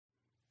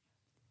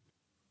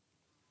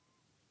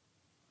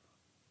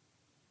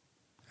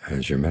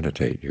As you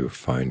meditate, you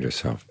find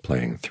yourself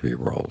playing three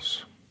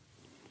roles.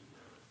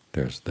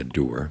 There's the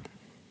doer,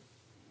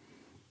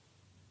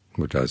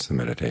 who does the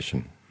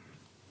meditation,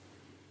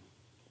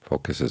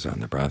 focuses on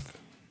the breath,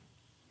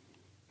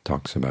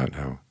 talks about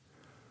how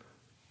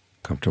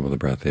comfortable the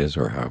breath is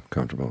or how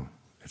comfortable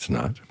it's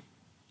not,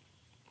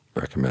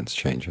 recommends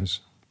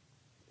changes,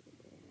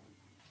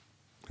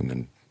 and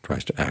then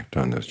tries to act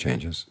on those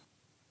changes.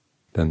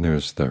 Then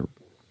there's the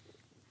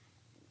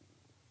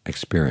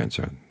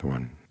experiencer,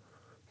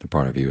 the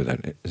part of you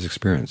that is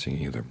experiencing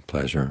either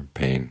pleasure,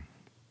 pain,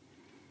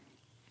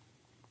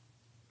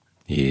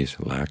 ease,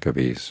 lack of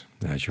ease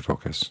as you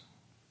focus.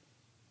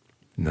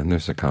 And then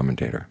there's the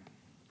commentator,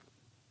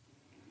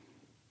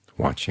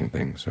 watching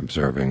things,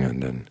 observing,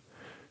 and then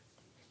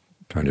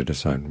trying to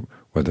decide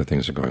whether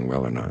things are going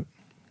well or not.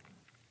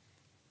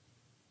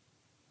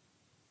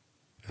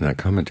 And that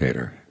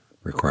commentator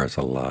requires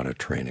a lot of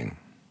training,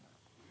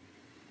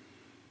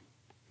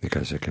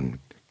 because it can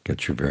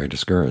get you very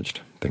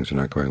discouraged. Things are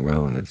not going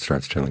well, and it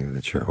starts telling you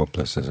that you're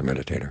hopeless as a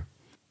meditator,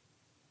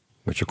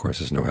 which of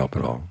course is no help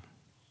at all.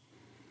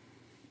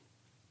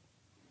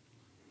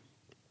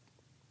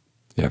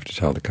 You have to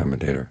tell the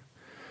commentator,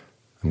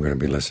 I'm going to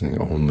be listening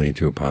only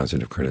to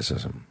positive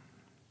criticism,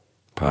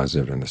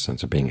 positive in the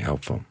sense of being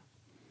helpful,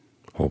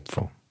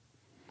 hopeful,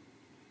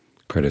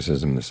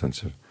 criticism in the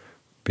sense of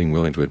being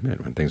willing to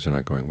admit when things are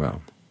not going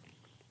well,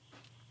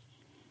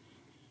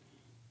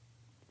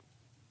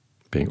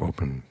 being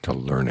open to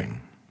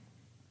learning.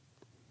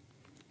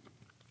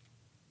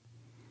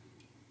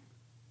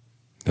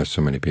 There's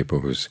so many people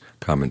whose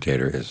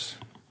commentator is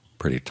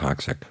pretty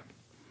toxic.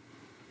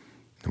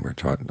 And we're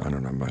taught, I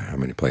don't know by how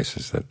many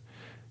places, that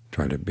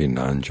try to be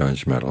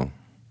non-judgmental,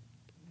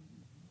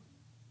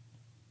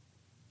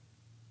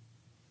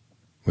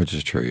 which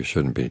is true. You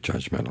shouldn't be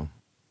judgmental.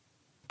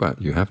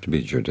 But you have to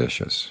be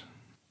judicious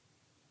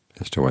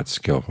as to what's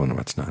skillful and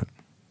what's not.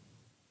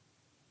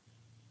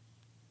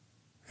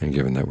 And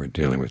given that we're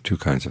dealing with two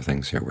kinds of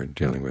things here, we're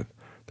dealing with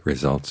the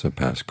results of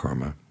past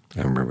karma,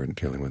 and we're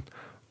dealing with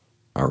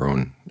our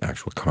own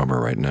actual karma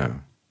right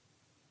now,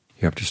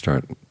 you have to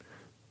start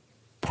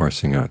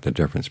parsing out the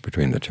difference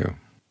between the two,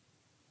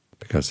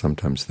 because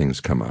sometimes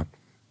things come up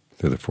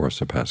through the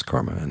force of past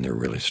karma and they're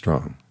really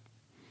strong.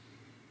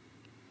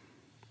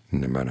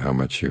 And no matter how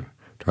much you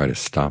try to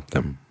stop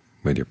them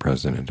with your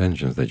present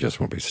intentions, they just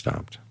won't be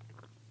stopped.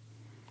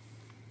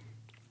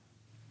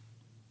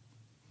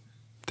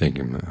 Think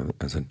of them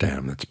as a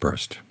dam that's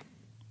burst,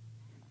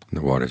 and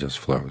the water just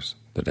flows.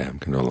 The dam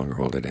can no longer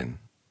hold it in.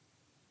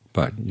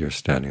 But you're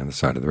standing on the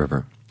side of the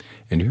river,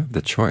 and you have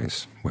the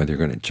choice whether you're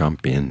going to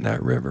jump in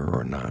that river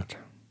or not.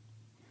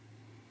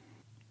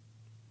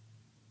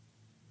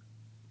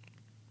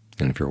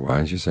 And if you're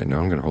wise, you say, no,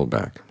 I'm going to hold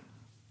back.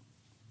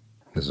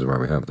 This is why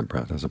we have the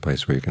breath as a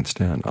place where you can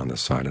stand on the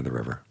side of the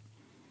river,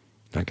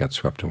 not get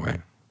swept away.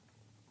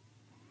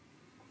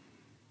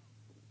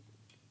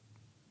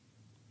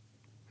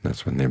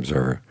 That's when the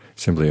observer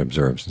simply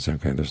observes and says,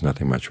 okay, there's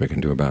nothing much we can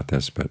do about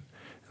this, but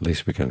at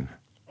least we can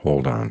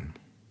hold on,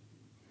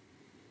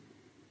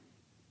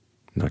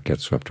 not get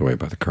swept away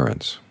by the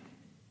currents.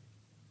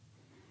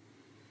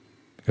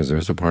 Because there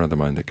is a part of the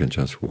mind that can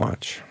just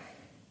watch.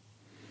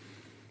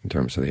 In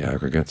terms of the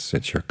aggregates,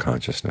 it's your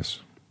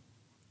consciousness.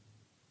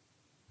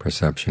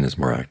 Perception is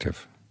more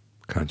active.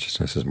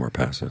 Consciousness is more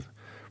passive.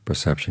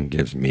 Perception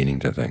gives meaning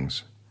to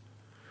things.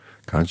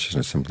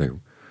 Consciousness simply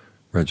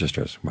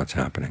registers what's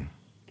happening.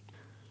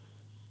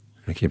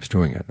 And it keeps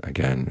doing it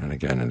again and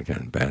again and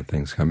again. Bad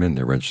things come in,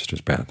 it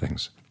registers bad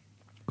things.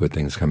 Good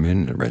things come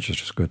in, it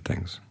registers good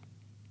things.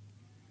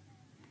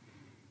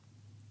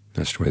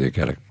 As to whether you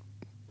get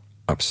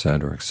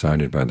upset or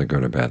excited by the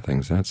good or bad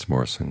things, that's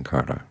more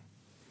sankhara,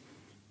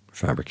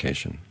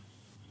 fabrication.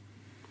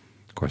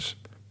 Of course,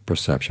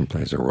 perception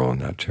plays a role in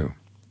that too.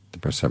 The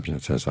perception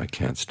that says, I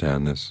can't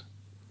stand this,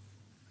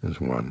 is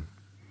one.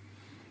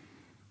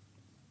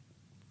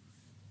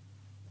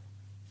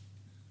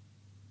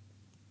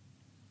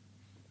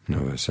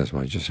 Another that says,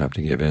 well, you just have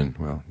to give in.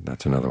 Well,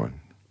 that's another one.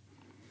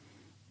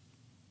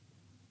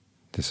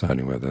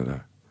 Deciding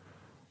whether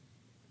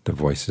the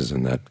voices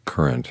in that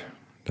current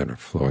that are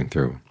flowing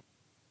through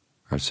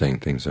are saying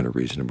things that are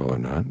reasonable or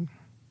not.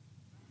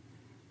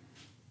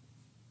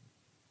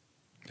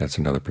 That's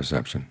another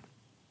perception.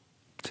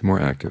 It's more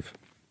active.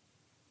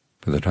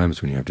 For the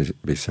times when you have to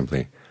be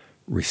simply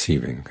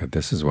receiving, okay,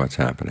 this is what's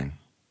happening,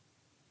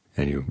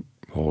 and you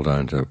hold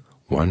on to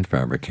one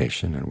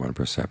fabrication and one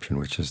perception,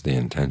 which is the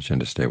intention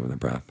to stay with the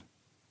breath,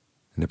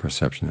 and the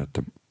perception that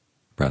the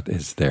breath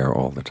is there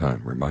all the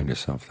time. Remind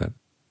yourself that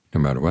no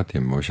matter what the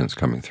emotions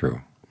coming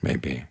through may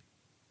be,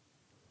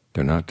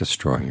 they're not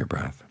destroying your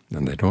breath,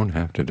 and they don't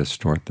have to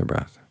distort the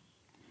breath.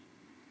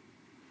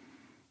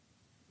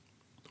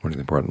 One of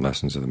the important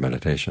lessons of the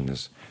meditation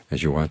is,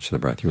 as you watch the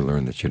breath, you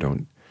learn that you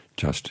don't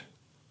just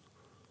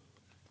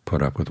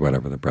put up with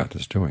whatever the breath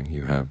is doing.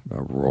 You have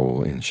a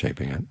role in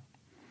shaping it.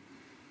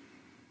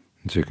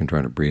 And so you can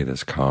try to breathe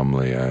as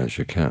calmly as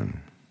you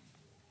can.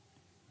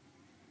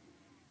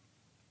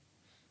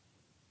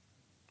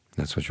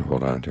 That's what you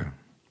hold on to.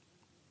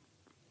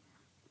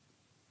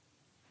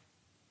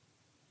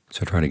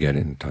 So try to get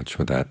in touch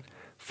with that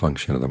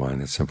function of the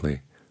mind that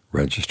simply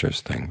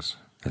registers things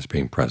as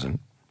being present.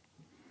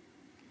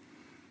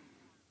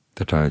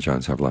 The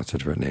Tayajans have lots of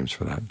different names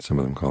for that. Some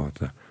of them call it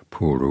the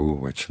Puru,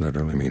 which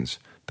literally means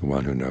the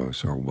one who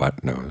knows, or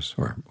what knows,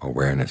 or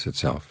awareness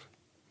itself.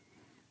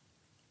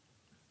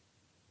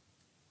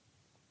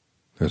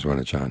 There's one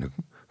Ajahn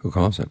who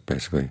calls it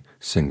basically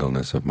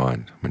singleness of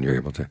mind, when you're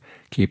able to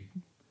keep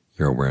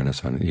your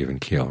awareness on an even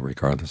keel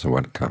regardless of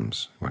what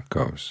comes, what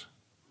goes.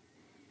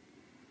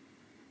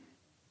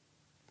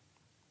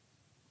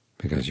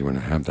 Because you want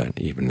to have that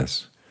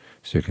evenness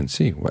so you can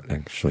see what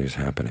actually is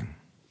happening.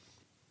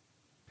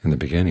 In the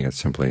beginning, it's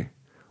simply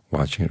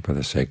watching it for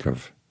the sake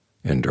of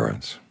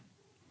endurance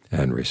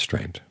and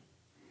restraint.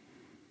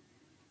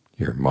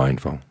 You're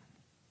mindful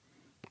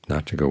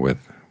not to go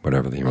with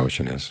whatever the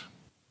emotion is.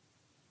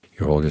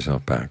 You hold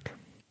yourself back.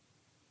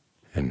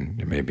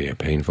 And it may be a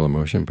painful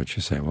emotion, but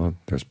you say, well,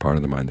 there's part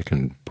of the mind that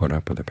can put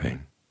up with the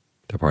pain.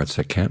 The parts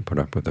that can't put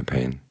up with the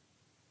pain,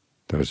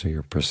 those are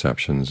your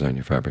perceptions and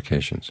your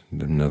fabrications.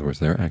 In other words,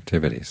 they're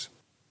activities.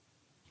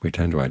 We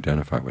tend to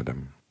identify with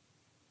them,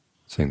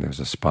 saying there's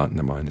a spot in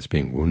the mind that's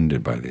being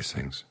wounded by these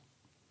things.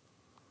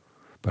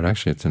 But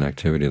actually it's an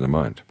activity of the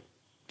mind.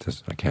 It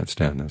says, I can't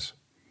stand this.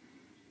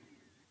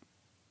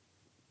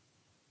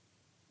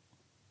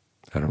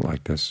 I don't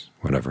like this,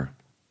 whatever.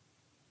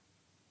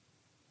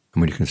 And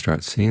when you can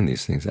start seeing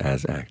these things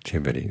as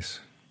activities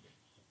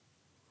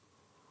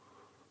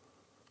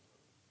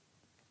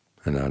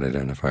and not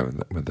identify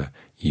with the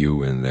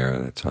you in there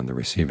that's on the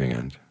receiving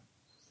end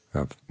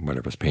of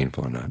whatever's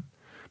painful or not.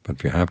 But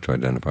if you have to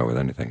identify with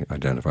anything,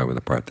 identify with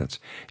the part that's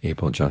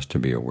able just to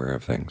be aware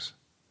of things.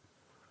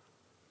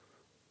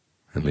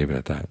 And leave it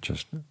at that,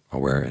 just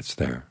aware it's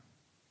there.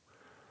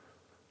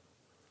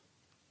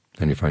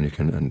 And you find you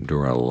can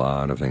endure a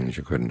lot of things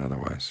you couldn't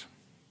otherwise.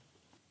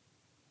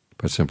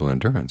 But simple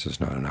endurance is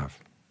not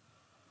enough.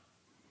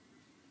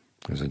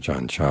 There's a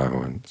John Cha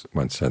who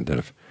once said that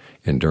if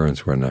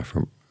endurance were enough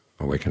for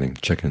awakening,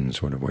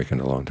 chickens would have awakened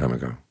a long time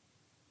ago.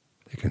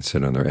 They can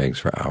sit on their eggs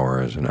for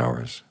hours and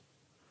hours.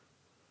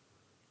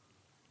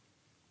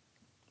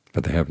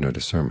 But they have no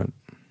discernment.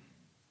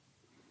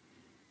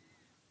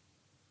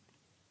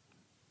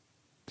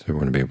 So we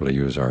want to be able to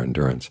use our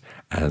endurance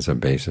as a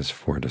basis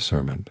for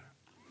discernment.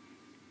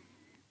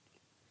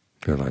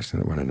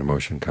 Realizing that when an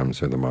emotion comes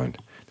through the mind,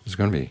 there's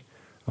going to be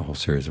a whole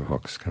series of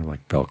hooks, kind of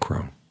like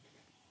Velcro.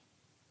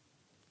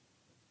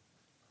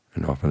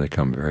 And often they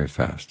come very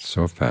fast,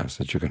 so fast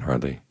that you can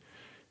hardly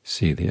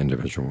see the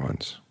individual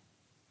ones.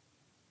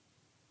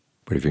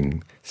 But if you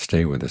can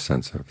stay with a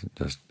sense of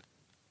just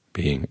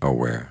being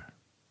aware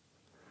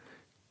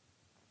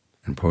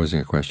and posing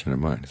a question in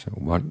mind, so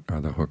what are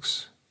the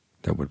hooks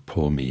that would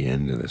pull me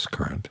into this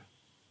current?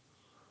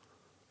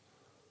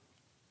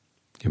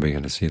 You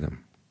begin to see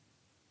them.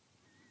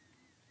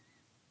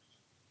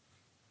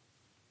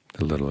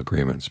 The little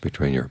agreements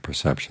between your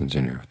perceptions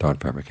and your thought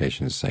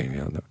fabrications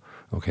saying,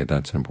 okay,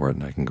 that's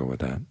important, I can go with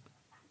that.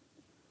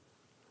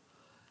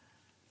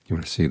 You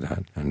want to see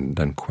that and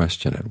then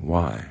question it.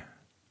 Why?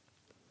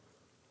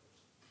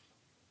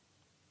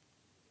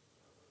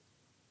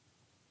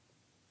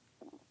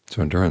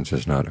 So endurance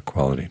is not a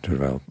quality to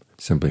develop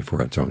simply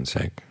for its own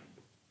sake,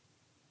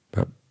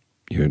 but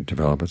you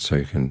develop it so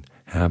you can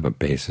have a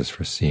basis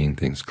for seeing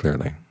things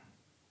clearly.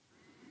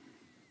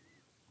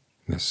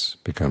 This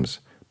becomes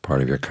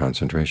part of your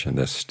concentration,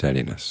 this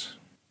steadiness,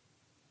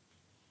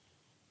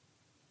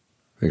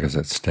 because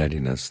it's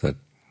steadiness that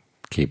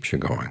keeps you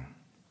going.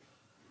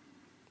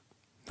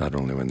 Not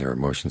only when there are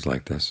emotions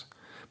like this,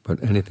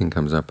 but anything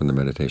comes up in the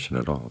meditation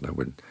at all that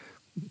would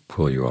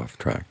pull you off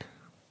track.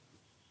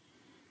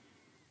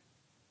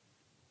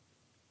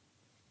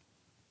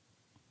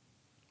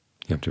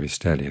 You have to be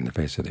steady in the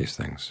face of these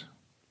things.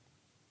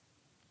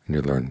 And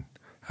you learn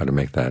how to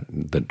make that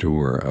the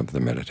doer of the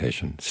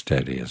meditation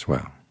steady as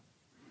well.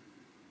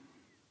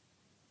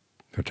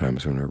 There are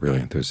times when we're really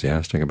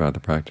enthusiastic about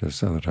the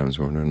practice, other times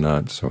when we're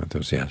not so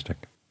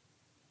enthusiastic.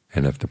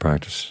 And if the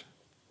practice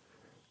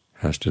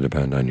has to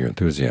depend on your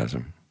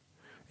enthusiasm,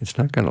 it's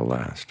not going to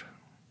last,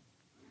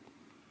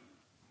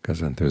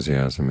 because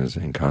enthusiasm is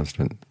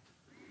inconstant.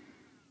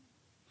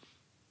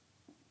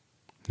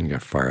 You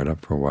get fired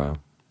up for a while,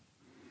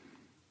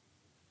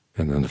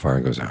 and then the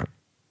fire goes out.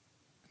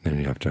 Then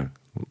you have to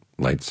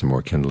light some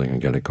more kindling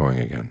and get it going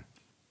again.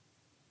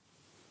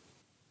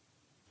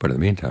 But in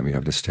the meantime, you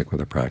have to stick with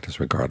the practice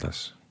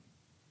regardless.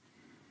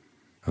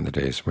 On the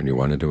days when you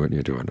want to do it,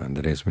 you do it. On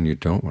the days when you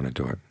don't want to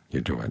do it,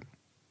 you do it.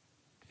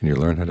 And you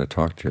learn how to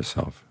talk to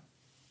yourself,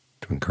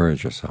 to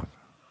encourage yourself.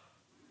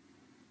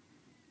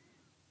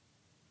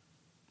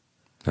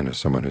 I know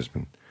someone who's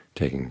been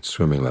taking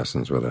swimming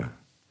lessons with an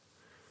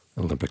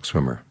Olympic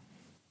swimmer.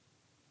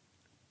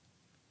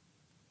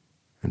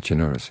 And she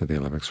noticed that the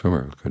Olympic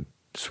swimmer could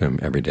swim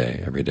every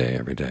day, every day,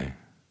 every day.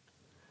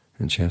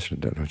 And she asked her,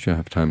 don't you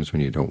have times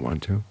when you don't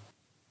want to?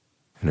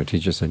 And her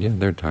teacher said, yeah,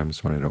 there are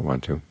times when I don't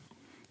want to.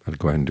 I'd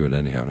go ahead and do it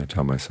anyhow, and I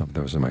tell myself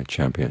those are my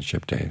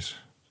championship days.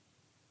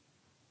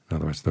 In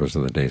other words, those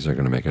are the days that are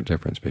going to make a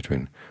difference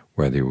between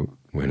whether you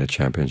win a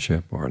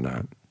championship or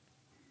not.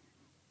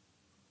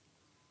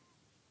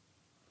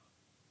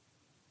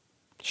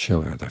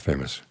 Schiller, the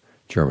famous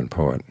German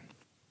poet,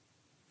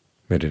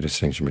 made a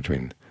distinction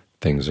between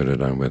things that are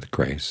done with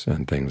grace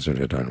and things that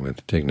are done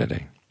with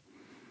dignity.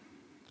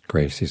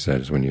 Grace, he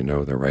said, is when you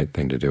know the right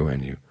thing to do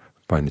and you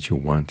find that you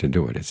want to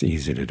do it. It's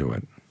easy to do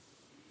it.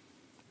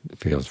 It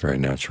feels very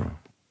natural.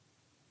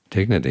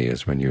 Dignity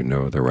is when you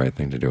know the right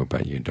thing to do,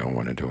 but you don't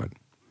want to do it.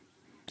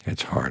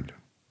 It's hard,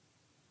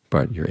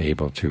 but you're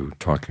able to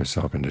talk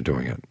yourself into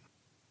doing it.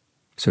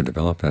 So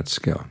develop that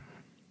skill,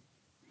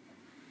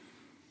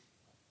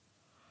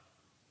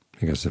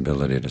 because the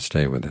ability to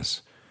stay with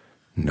this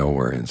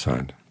nowhere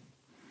inside,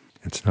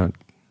 it's not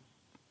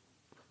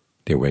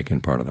the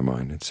awakened part of the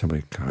mind, it's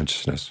simply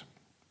consciousness.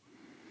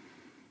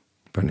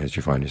 But as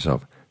you find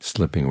yourself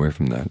slipping away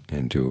from that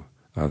into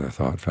other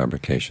thought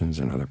fabrications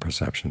and other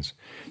perceptions,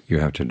 you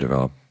have to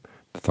develop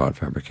the thought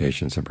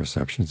fabrications and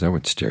perceptions that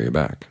would steer you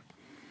back,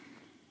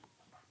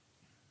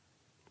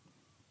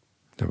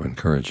 that would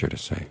encourage you to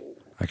say,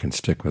 I can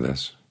stick with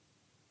this.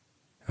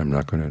 I'm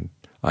not going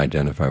to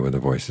identify with the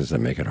voices that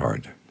make it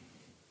hard.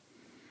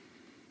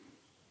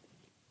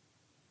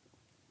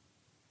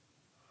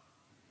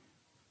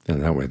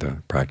 And that way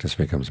the practice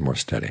becomes more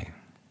steady.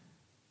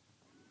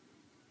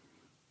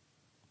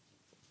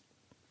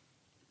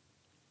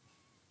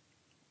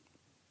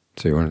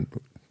 So you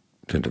want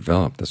to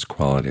develop this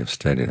quality of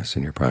steadiness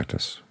in your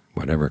practice,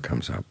 whatever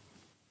comes up.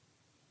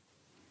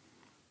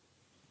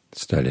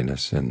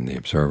 Steadiness in the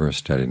observer,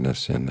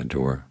 steadiness in the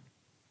doer,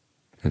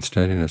 and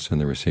steadiness in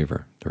the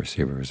receiver. The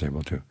receiver is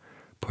able to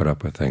put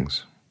up with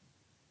things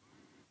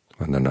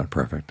when they're not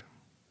perfect,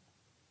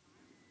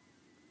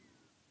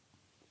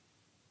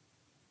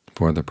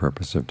 for the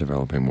purpose of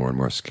developing more and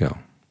more skill.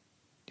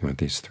 You want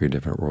these three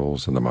different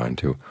roles of the mind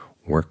to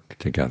work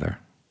together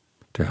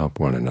to help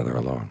one another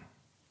along.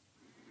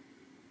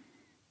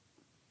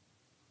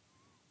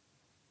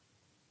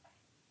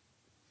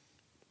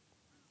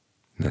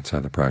 And that's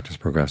how the practice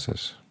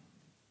progresses,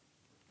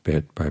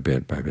 bit by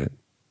bit by bit.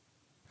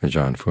 And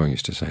John Fu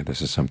used to say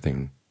this is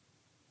something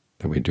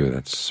that we do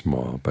that's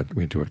small, but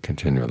we do it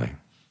continually.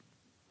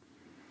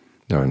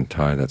 Now in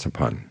Thai that's a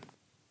pun.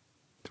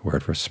 The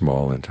word for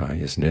small in Thai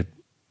is nit.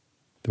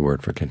 The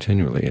word for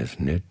continually is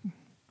nit.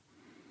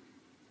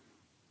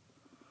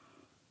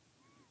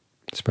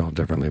 Spelled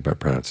differently but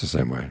pronounced the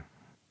same way.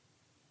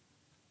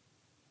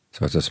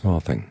 So it's a small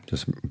thing,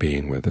 just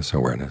being with this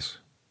awareness,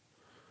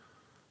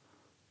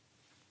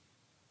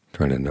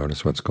 trying to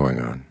notice what's going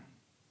on,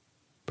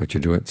 but you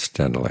do it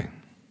steadily.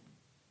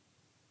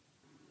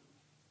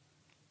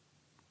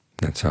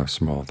 That's how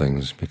small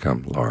things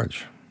become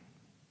large.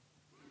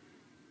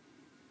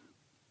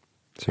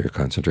 So your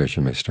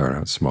concentration may start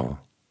out small,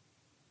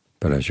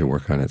 but as you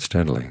work on it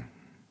steadily,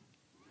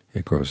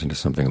 it grows into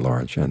something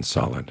large and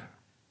solid,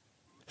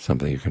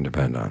 something you can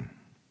depend on.